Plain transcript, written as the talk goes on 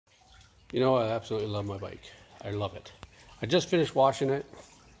You know, I absolutely love my bike. I love it. I just finished washing it,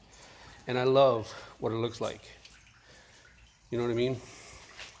 and I love what it looks like. You know what I mean?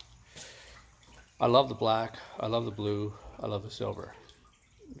 I love the black, I love the blue, I love the silver.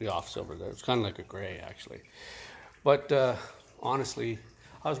 The off silver there. It's kind of like a gray, actually. But honestly,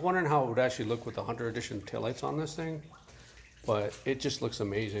 I was wondering how it would actually look with the Hunter Edition taillights on this thing. But it just looks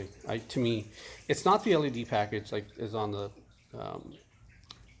amazing. To me, it's not the LED package like is on the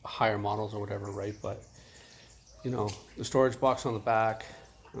higher models or whatever, right? But you know, the storage box on the back,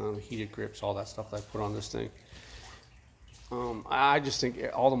 heated grips, all that stuff that I put on this thing. I just think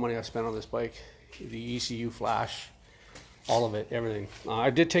all the money I spent on this bike, the ECU flash, all of it, everything. I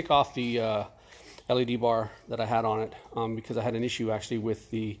did take off the LED bar that I had on it because I had an issue actually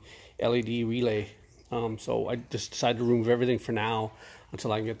with the LED relay. So I just decided to remove everything for now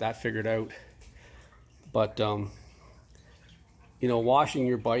until I can get that figured out. But you know, washing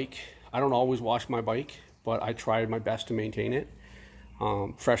your bike, I don't always wash my bike, but I tried my best to maintain it.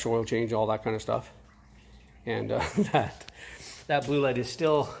 Fresh oil change, all that kind of stuff. And that blue light is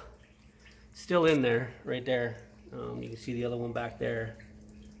still in there, right there. You can see the other one back there.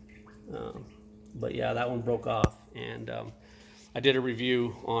 But yeah, that one broke off. And I did a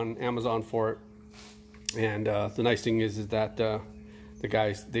review on Amazon for it. And the nice thing is that the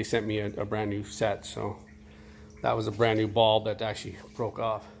guys, they sent me a brand new set. So that was a brand new bulb that actually broke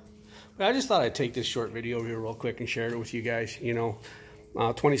off. But I just thought I'd take this short video here real quick and share it with you guys. You know,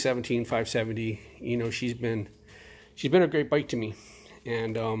 2017 570, you know, she's been a great bike to me.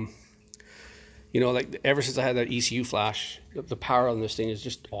 And you know, like ever since I had that ECU flash, the power on this thing is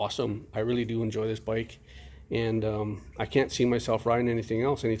just awesome. I really do enjoy this bike, and I can't see myself riding anything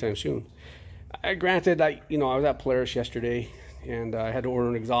else anytime soon. Granted, you know, I was at Polaris yesterday, and I had to order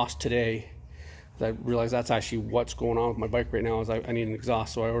an exhaust today. I realized that's actually what's going on with my bike right now. Is I need an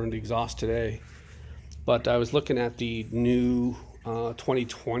exhaust, so I ordered the exhaust today. But I was looking at the new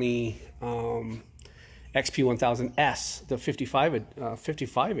 2020 XP1000S, the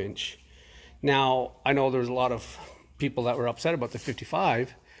 55 inch. Now, I know there's a lot of people that were upset about the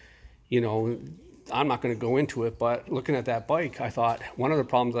 55. You know, I'm not going to go into it, but looking at that bike, I thought one of the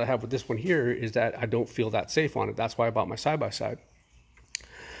problems that I have with this one here is that I don't feel that safe on it. That's why I bought my side-by-side.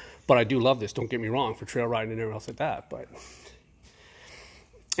 But I do love this, don't get me wrong, for trail riding and everything else like that. But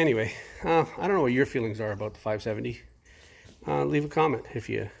anyway, I don't know what your feelings are about the 570. Leave a comment if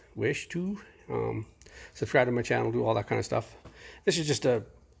you wish to. Subscribe to my channel, do all that kind of stuff. This is just a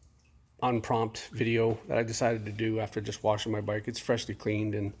unprompt video that I decided to do after just washing my bike. It's freshly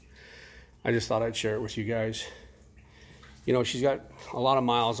cleaned, and I just thought I'd share it with you guys. You know, she's got a lot of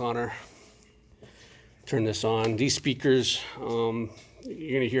miles on her. Turn this on. These speakers,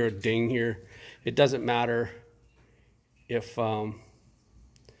 you're gonna hear a ding here. It doesn't matter if oh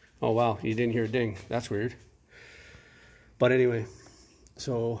wow, you didn't hear a ding. That's weird. But anyway,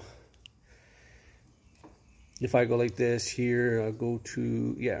 so if I go like this here, I'll go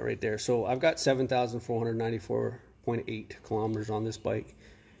to, yeah, right there. So I've got 7,494.8 kilometers on this bike,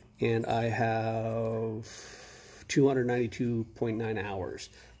 and I have 292.9 hours.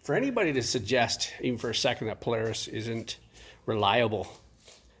 For anybody to suggest, even for a second, that Polaris isn't reliable,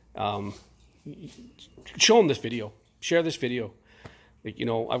 show them this video. Share this video. Like, you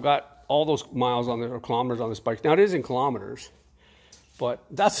know, I've got all those miles on there, or kilometers on this bike. Now, it is in kilometers, but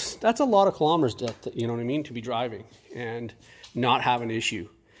that's a lot of kilometers that, you know what I mean, to be driving and not have an issue.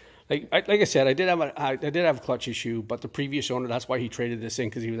 Like I said, I did have a clutch issue, but the previous owner, that's why he traded this in,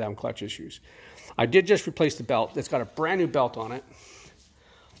 because he was having clutch issues. I did just replace the belt. It's got a brand new belt on it.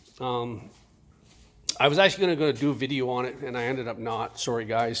 I was actually going to do a video on it, and I ended up not. Sorry,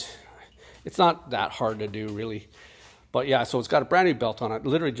 guys. It's not that hard to do, really. But yeah, so it's got a brand new belt on it.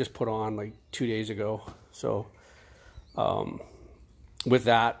 Literally just put on like 2 days ago. So with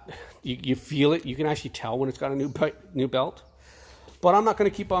that, you feel it. You can actually tell when it's got a new belt. But I'm not going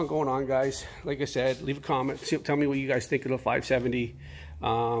to keep on going on, guys. Like I said, leave a comment. Tell me what you guys think of the 570.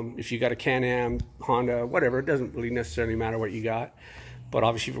 If you got a Can-Am, Honda, whatever. It doesn't really necessarily matter what you got. But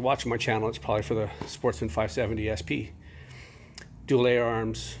obviously, if you're watching my channel, it's probably for the Sportsman 570 SP. Dual A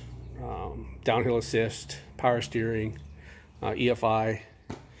arms, downhill assist, power steering, EFI,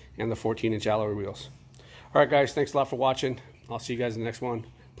 and the 14-inch alloy wheels. All right, guys, thanks a lot for watching. I'll see you guys in the next one.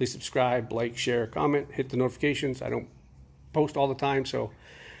 Please subscribe, like, share, comment, hit the notifications. I don't post all the time, so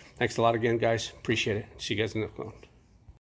thanks a lot again, guys. Appreciate it. See you guys in the next one.